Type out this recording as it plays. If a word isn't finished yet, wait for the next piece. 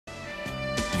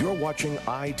You're watching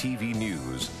ITV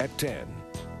News at 10.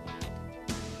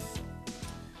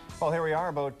 Well, here we are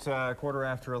about quarter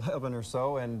after 11 or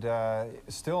so, and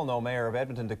still no mayor of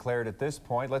Edmonton declared at this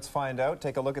point. Let's find out.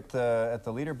 Take a look at the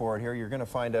leaderboard here. You're going to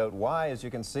find out why. As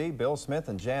you can see, Bill Smith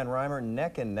and Jan Reimer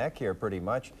neck and neck here pretty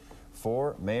much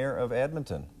for mayor of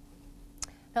Edmonton.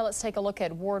 Now let's take a look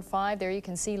at Ward 5. There you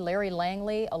can see Larry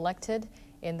Langley elected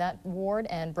in that ward,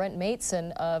 and Brent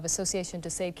Mateson of Association to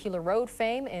Save Keeler Road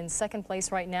fame in second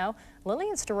place right now.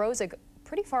 Lillian Starozik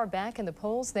pretty far back in the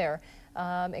polls there.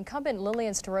 Incumbent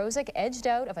Lillian Starozik edged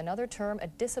out of another term. A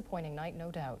disappointing night, no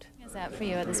doubt. Is that for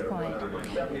you at this point?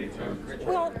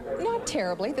 Well, not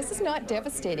terribly. This is not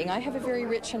devastating. I have a very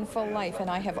rich and full life, and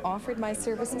I have offered my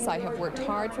services. I have worked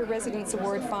hard for residents of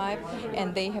Ward 5,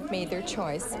 and they have made their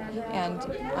choice. And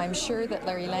I'm sure that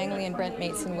Larry Langley and Brent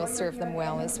Mateson will serve them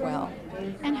well as well.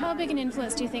 And how big an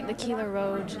influence do you think the Keeler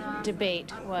Road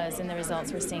debate was in the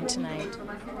results we're seeing tonight?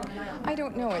 I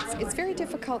don't know. It's very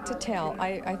difficult to tell.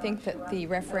 I think that the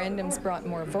referendums brought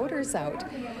more voters out,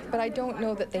 but I don't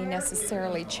know that they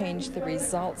necessarily changed the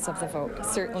results of the vote.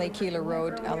 Certainly Keeler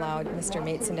Road allowed Mr.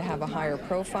 Mateson to have a higher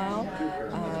profile.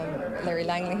 Larry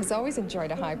Langley has always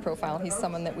enjoyed a high profile. He's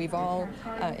someone that we've all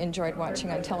enjoyed watching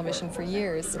on television for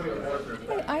years.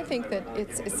 I think that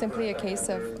it's simply a case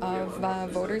of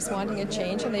voters wanting a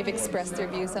change, and they've expressed their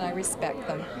views, and I respect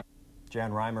them.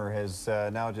 Jan Reimer has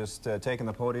now just taken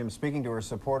the podium, speaking to her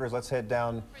supporters. Let's head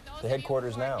down to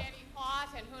headquarters now. Hot,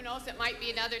 and who knows, it might be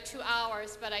another 2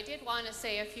 hours, but I did want to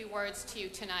say a few words to you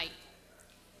tonight.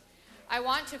 I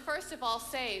want to first of all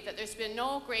say that there's been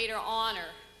no greater honor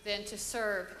than to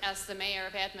serve as the mayor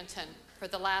of Edmonton for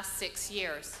the last 6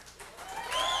 years.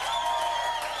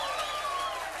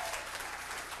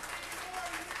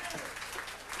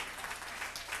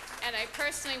 And I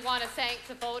personally want to thank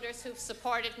the voters who've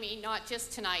supported me, not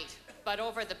just tonight, but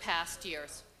over the past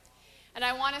years. And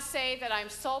I want to say that I'm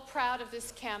so proud of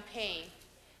this campaign,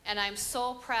 and I'm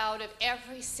so proud of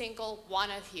every single one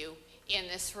of you in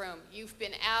this room. You've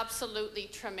been absolutely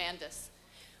tremendous.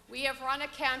 We have run a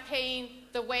campaign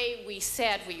the way we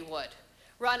said we would,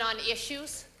 run on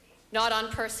issues, not on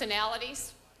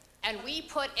personalities, and we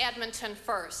put Edmonton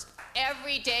first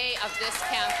every day of this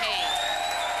campaign.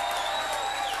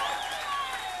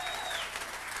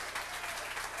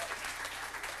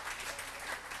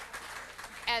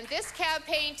 And this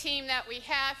campaign team that we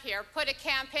have here put a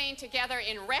campaign together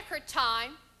in record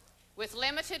time with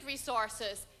limited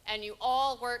resources, and you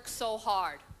all worked so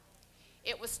hard.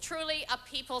 It was truly a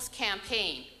people's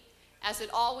campaign, as it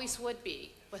always would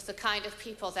be with the kind of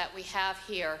people that we have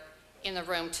here in the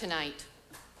room tonight.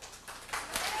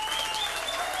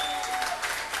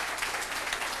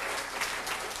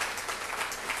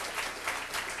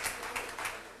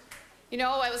 You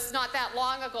know, it was not that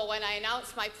long ago when I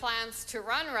announced my plans to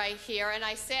run right here, and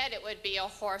I said it would be a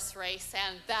horse race,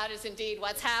 and that is indeed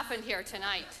what's happened here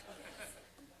tonight.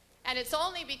 And it's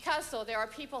only because, though, there are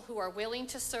people who are willing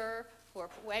to serve, who are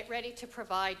ready to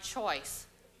provide choice,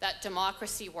 that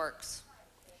democracy works.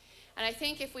 And I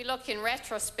think if we look in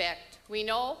retrospect, we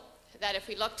know that if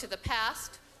we look to the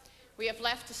past, we have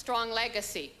left a strong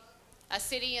legacy, a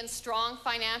city in strong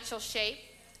financial shape,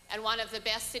 and one of the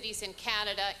best cities in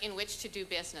Canada in which to do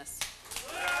business.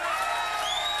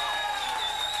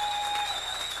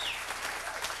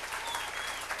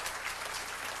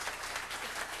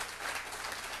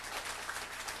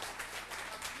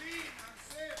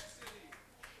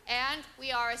 And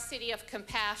we are a city of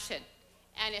compassion.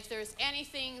 And if there's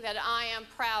anything that I am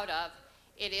proud of,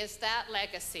 it is that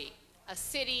legacy, a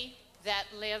city that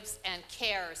lives and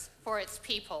cares for its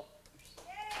people.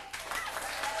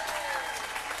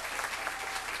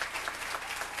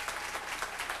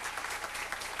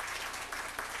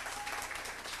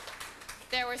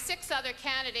 There were 6 other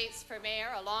candidates for mayor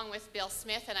along with Bill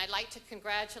Smith, and I'd like to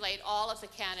congratulate all of the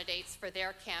candidates for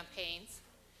their campaigns.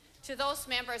 To those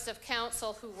members of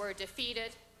council who were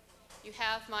defeated, you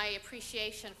have my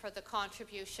appreciation for the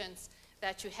contributions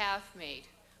that you have made.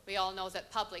 We all know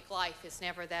that public life is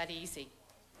never that easy.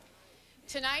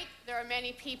 Tonight, there are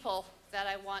many people that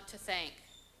I want to thank.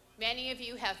 Many of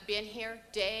you have been here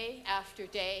day after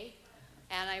day,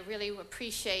 and I really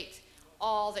appreciate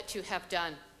all that you have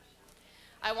done.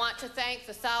 I want to thank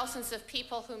the thousands of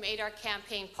people who made our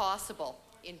campaign possible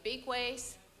in big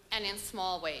ways and in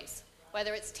small ways,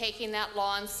 whether it's taking that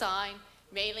lawn sign,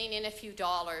 mailing in a few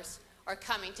dollars, or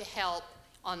coming to help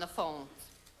on the phone.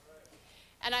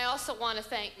 And I also want to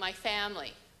thank my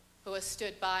family who has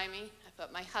stood by me. I've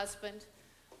got my husband,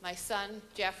 my son,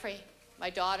 Jeffrey, my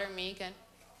daughter, Megan,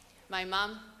 my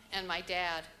mom, and my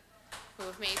dad, who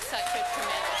have made such a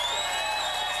tremendous difference.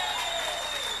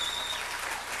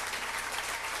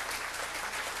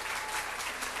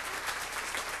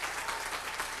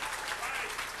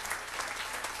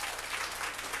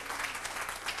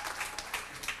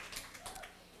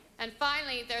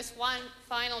 finally, there's one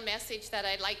final message that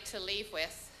I'd like to leave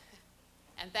with,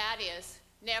 and that is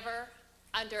never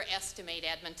underestimate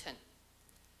Edmonton.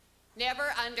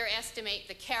 Never underestimate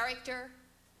the character,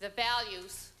 the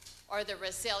values, or the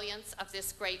resilience of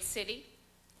this great city,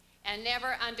 and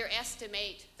never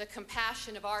underestimate the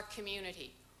compassion of our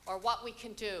community, or what we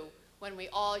can do when we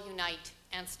all unite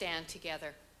and stand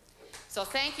together. So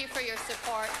thank you for your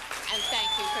support, and thank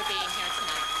you for being here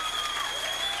tonight.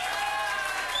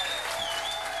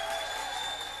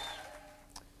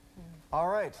 All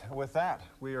right, with that,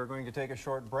 we are going to take a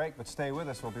short break, but stay with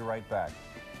us. We'll be right back.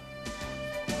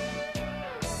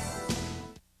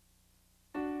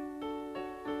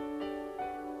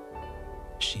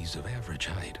 She's of average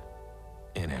height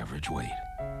and average weight.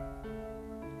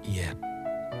 Yet,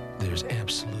 there's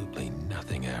absolutely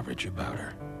nothing average about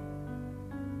her.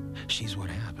 She's what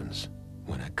happens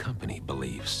when a company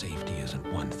believes safety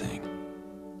isn't one thing,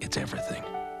 it's everything.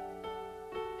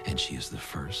 And she is the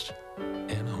first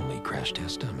and only crash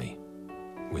test dummy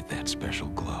with that special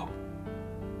glow.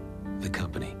 The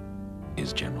company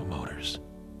is General Motors.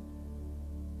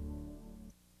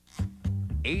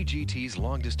 AGT's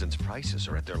long-distance prices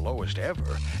are at their lowest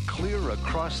ever, clear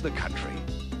across the country.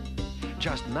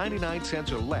 Just 99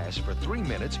 cents or less for 3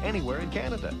 minutes anywhere in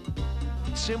Canada.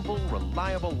 Simple,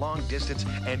 reliable long distance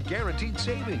and guaranteed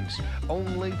savings,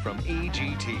 only from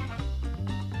AGT.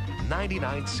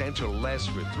 99 cents or less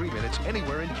for 3 minutes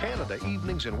anywhere in Canada,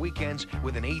 evenings and weekends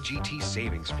with an AGT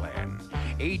savings plan.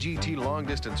 AGT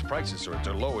long-distance prices are at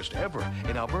their lowest ever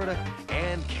in Alberta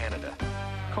and Canada.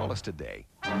 Call us today.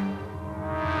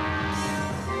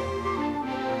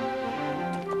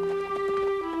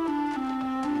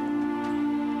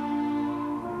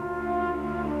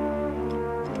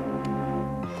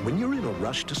 When you're in a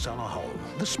rush to sell a home,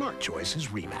 the smart choice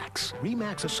is RE/MAX.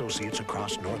 RE/MAX associates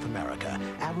across North America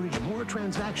average more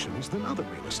transactions than other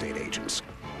real estate agents.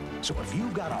 So if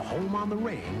you've got a home on the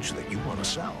range that you want to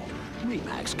sell,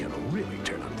 RE/MAX can really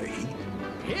turn up the heat.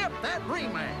 Yep, that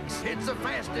RE/MAX. It's the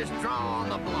fastest draw on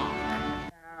the block.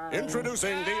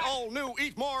 Introducing the all-new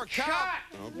Eat More Cow.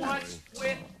 What's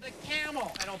with the camel?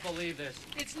 I don't believe this.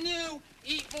 It's new.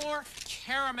 Eat More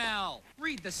Caramel.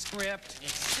 Read the script. It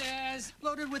says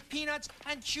loaded with peanuts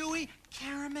and chewy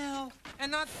caramel.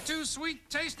 And not too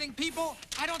sweet-tasting people.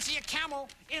 I don't see a camel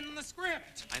in the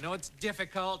script. I know it's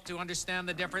difficult to understand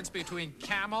the difference between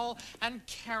camel and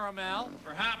caramel.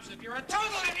 Perhaps if you're a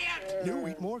total idiot. New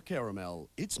Eat More Caramel.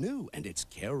 It's new and it's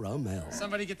caramel.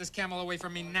 Somebody get this camel away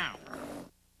from me now.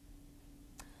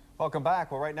 Welcome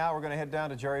back. Well, right now we're going to head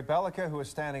down to Jerry Bellica, who is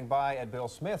standing by at Bill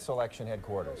Smith's election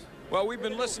headquarters. Well, we've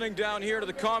been listening down here to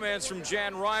the comments from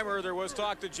Jan Reimer. There was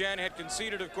talk that Jan had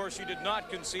conceded. Of course, she did not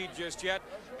concede just yet.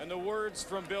 And the words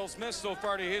from Bill Smith so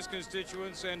far to his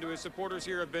constituents and to his supporters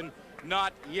here have been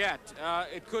not yet.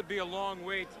 It could be a long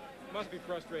wait. Must be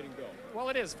frustrating, Bill. Well,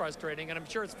 it is frustrating, and I'm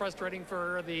sure it's frustrating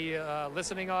for the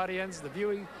listening audience, the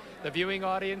viewing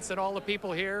audience, and all the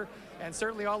people here, and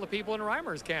certainly all the people in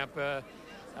Reimer's camp.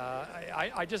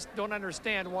 I just don't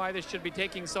understand why this should be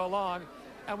taking so long,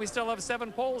 and we still have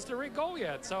 7 polls to go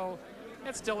yet, so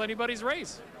it's still anybody's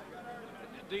race.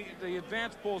 The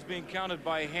advanced polls being counted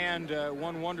by hand,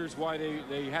 one wonders why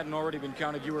they hadn't already been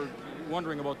counted. You were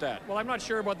wondering about that. Well, I'm not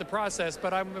sure about the process,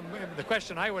 but the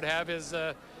question I would have is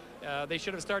they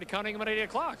should have started counting them at 8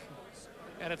 o'clock,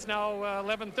 and it's now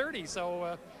 11:30,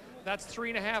 so that's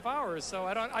 3.5 hours, so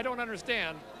I don't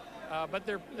understand. But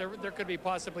there could be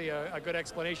possibly a good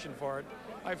explanation for it.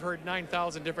 I've heard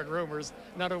 9,000 different rumors,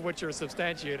 none of which are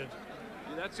substantiated.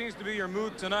 That seems to be your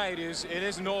mood tonight, is it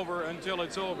isn't over until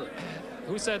it's over.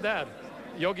 Who said that?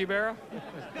 Yogi Berra?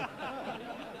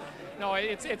 No,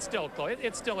 it's still close.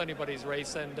 It's still anybody's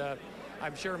race, and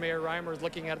I'm sure Mayor Reimer is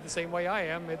looking at it the same way I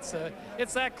am. It's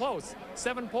that close.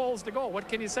 7 polls to go. What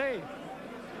can you say?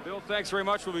 Bill, thanks very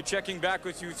much. We'll be checking back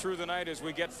with you through the night as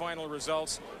we get final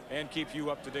results and keep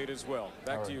you up to date as well.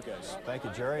 Back to you guys. Thank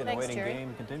you, Jerry. And Thanks, the waiting Jerry.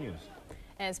 game continues.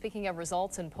 And speaking of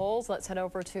results and polls, let's head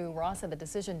over to Ross at the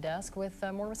decision desk with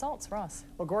more results. Ross.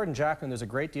 Well, Gordon Jackman, there's a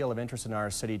great deal of interest in our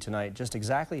city tonight, just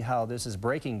exactly how this is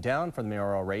breaking down for the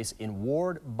mayoral race in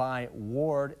ward by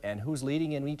ward and who's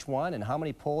leading in each one and how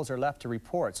many polls are left to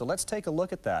report. So let's take a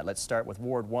look at that. Let's start with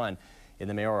Ward 1 in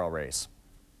the mayoral race.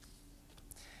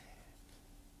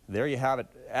 There you have it.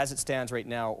 As it stands right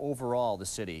now, overall, the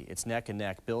city, it's neck and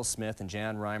neck. Bill Smith and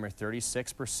Jan Reimer,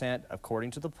 36%,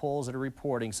 according to the polls that are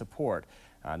reporting support.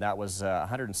 That was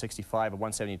 165 of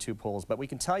 172 polls. But we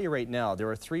can tell you right now, there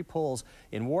are 3 polls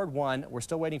in Ward 1. We're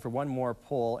still waiting for one more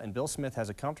poll, and Bill Smith has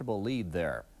a comfortable lead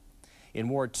there. In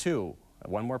Ward 2,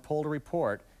 one more poll to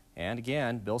report, and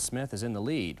again, Bill Smith is in the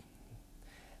lead.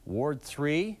 Ward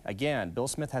 3, again, Bill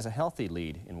Smith has a healthy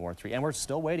lead in Ward 3, and we're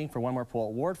still waiting for one more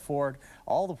poll. Ward 4,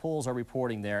 all the polls are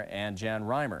reporting there, and Jan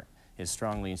Reimer is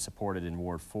strongly supported in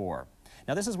Ward 4.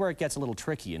 Now, this is where it gets a little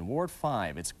tricky. In Ward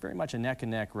 5, it's very much a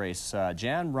neck-and-neck race.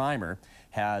 Jan Reimer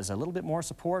has a little bit more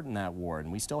support in that ward,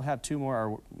 and we still have two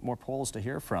more polls to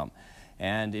hear from.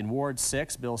 And in Ward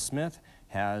 6, Bill Smith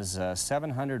has a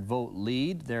 700-vote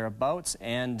lead thereabouts,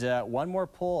 and one more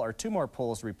poll, or two more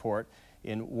polls to report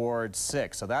in Ward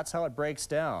 6. So that's how it breaks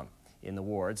down in the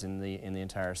wards in the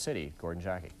entire city. Gordon,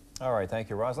 Jackie. All right, thank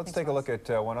you, Roz. Let's take a look at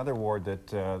one other ward that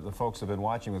the folks have been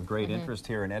watching with great interest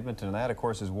here in Edmonton, and that, of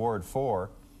course, is Ward 4.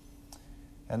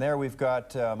 And there we've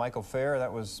got Michael Fair.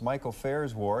 That was Michael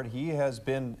Fair's ward. He is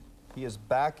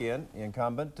back in, the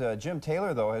incumbent. Jim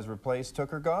Taylor, though, has replaced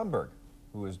Tucker Gomberg,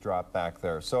 who was dropped back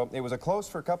there. So it was a close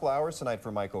for a couple hours tonight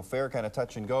for Michael Fair, kind of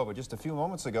touch and go, but just a few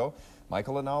moments ago,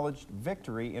 Michael acknowledged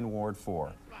victory in Ward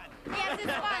 4. Yes, it's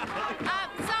fun.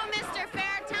 So, Mr.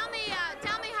 Fair, tell me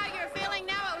how you're feeling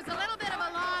now. It was a little bit of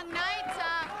a long night.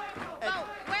 But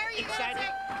where are you going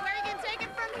to take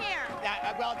it from here?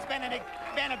 Well, it's been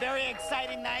a very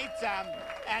exciting night,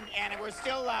 and we're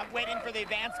still waiting for the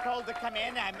advance poll to come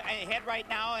in. I'm ahead right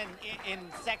now in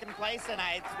second place, and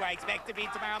it's where I expect to be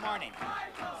tomorrow morning.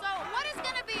 So, what is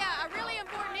going to be a really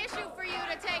important issue for you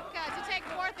to take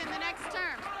forth in the next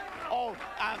term? Oh,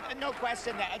 no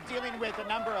question, dealing with a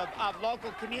number of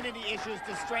local community issues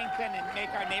to strengthen and make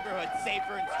our neighborhoods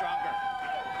safer and stronger.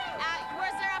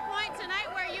 Was there a point tonight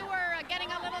where you were getting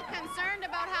a little concerned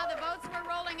about how the votes were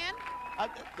rolling in?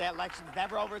 The election's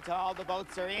never over till all the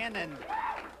votes are in, and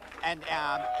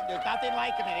there's nothing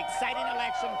like an exciting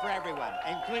election for everyone,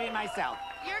 including myself.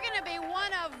 You're going to be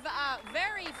one of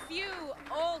very few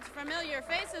old familiar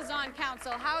faces on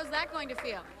council. How is that going to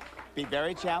feel? Be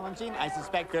very challenging, I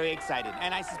suspect very exciting,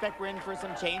 and I suspect we're in for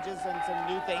some changes and some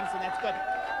new things, and that's good.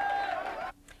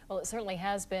 Well, it certainly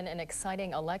has been an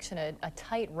exciting election, a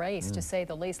tight race to say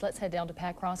the least. Let's head down to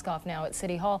Pat Kroskoff now at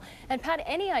City Hall. And Pat,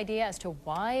 any idea as to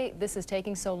why this is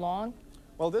taking so long?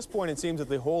 Well, at this point, it seems that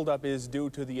the holdup is due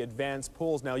to the advance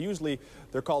polls. Now, usually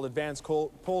they're called advance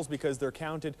polls because they're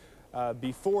counted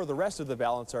before the rest of the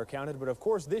ballots are counted. But of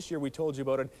course, this year we told you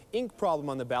about an ink problem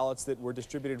on the ballots that were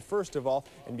distributed first of all.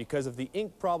 And because of the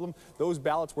ink problem, those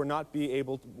ballots were not being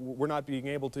able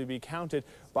to be counted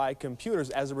by computers.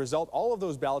 As a result, all of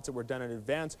those ballots that were done in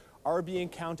advance are being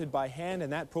counted by hand,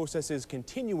 and that process is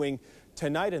continuing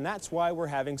tonight, and that's why we're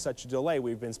having such a delay.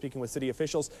 We've been speaking with city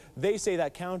officials. They say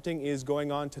that counting is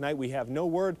going on tonight. We have no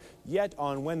word yet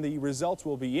on when the results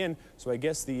will be in, so I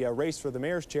guess the race for the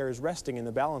mayor's chair is resting in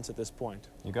the balance at this point.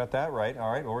 You got that right.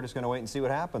 All right, well, we're just going to wait and see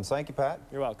what happens. Thank you, Pat.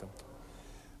 You're welcome.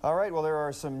 All right, well, there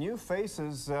are some new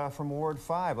faces from Ward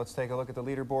 5. Let's take a look at the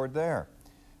leaderboard there.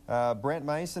 Brent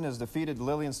Mason has defeated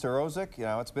Lillian Starozik. You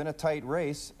know, it's been a tight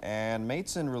race, and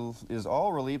Mason is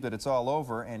all relieved that it's all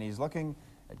over, and he's looking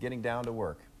at getting down to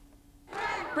work.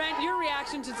 Brent, your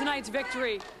reaction to tonight's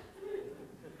victory?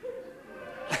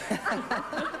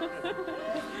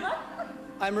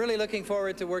 I'm really looking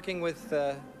forward to working with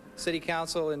City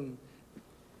Council and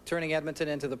turning Edmonton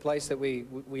into the place that we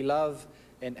love,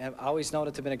 and I've always known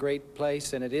it to have been a great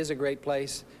place, and it is a great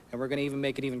place, and we're going to even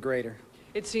make it even greater.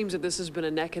 It seems that this has been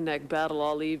a neck-and-neck battle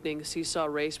all evening, seesaw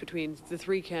race between the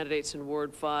three candidates in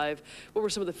Ward 5. What were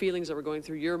some of the feelings that were going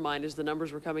through your mind as the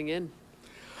numbers were coming in?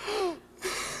 A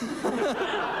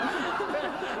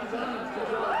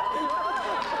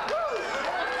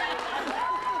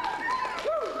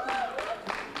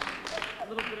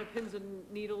little bit of pins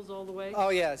and needles all the way? Oh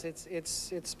yes,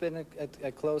 it's been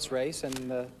a close race, and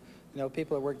you know,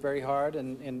 people have worked very hard,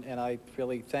 and I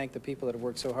really thank the people that have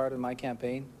worked so hard in my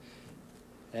campaign.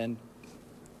 And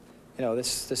you know, this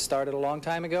started a long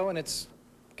time ago, and it's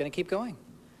going to keep going.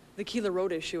 The Keeler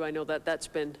Road issue, I know that's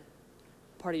been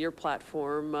part of your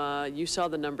platform. You saw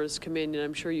the numbers come in, and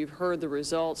I'm sure you've heard the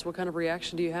results. What kind of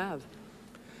reaction do you have?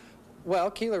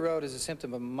 Well, Keeler Road is a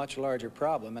symptom of a much larger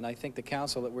problem, and I think the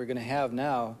council that we're going to have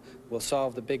now will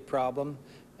solve the big problem,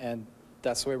 and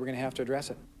that's the way we're going to have to address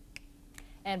it.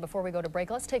 And before we go to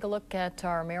break, let's take a look at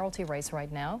our mayoralty race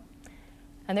right now.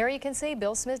 And there you can see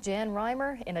Bill Smith, Jan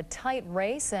Reimer in a tight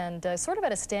race, and sort of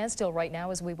at a standstill right now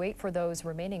as we wait for those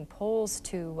remaining polls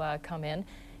to come in.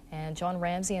 And John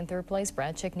Ramsey in third place,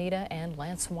 Brad Chicknita, and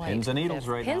Lance White. Pins and needles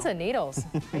right now. Pins and needles.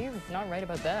 You're not right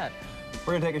about that.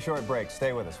 We're going to take a short break.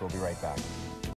 Stay with us. We'll be right back.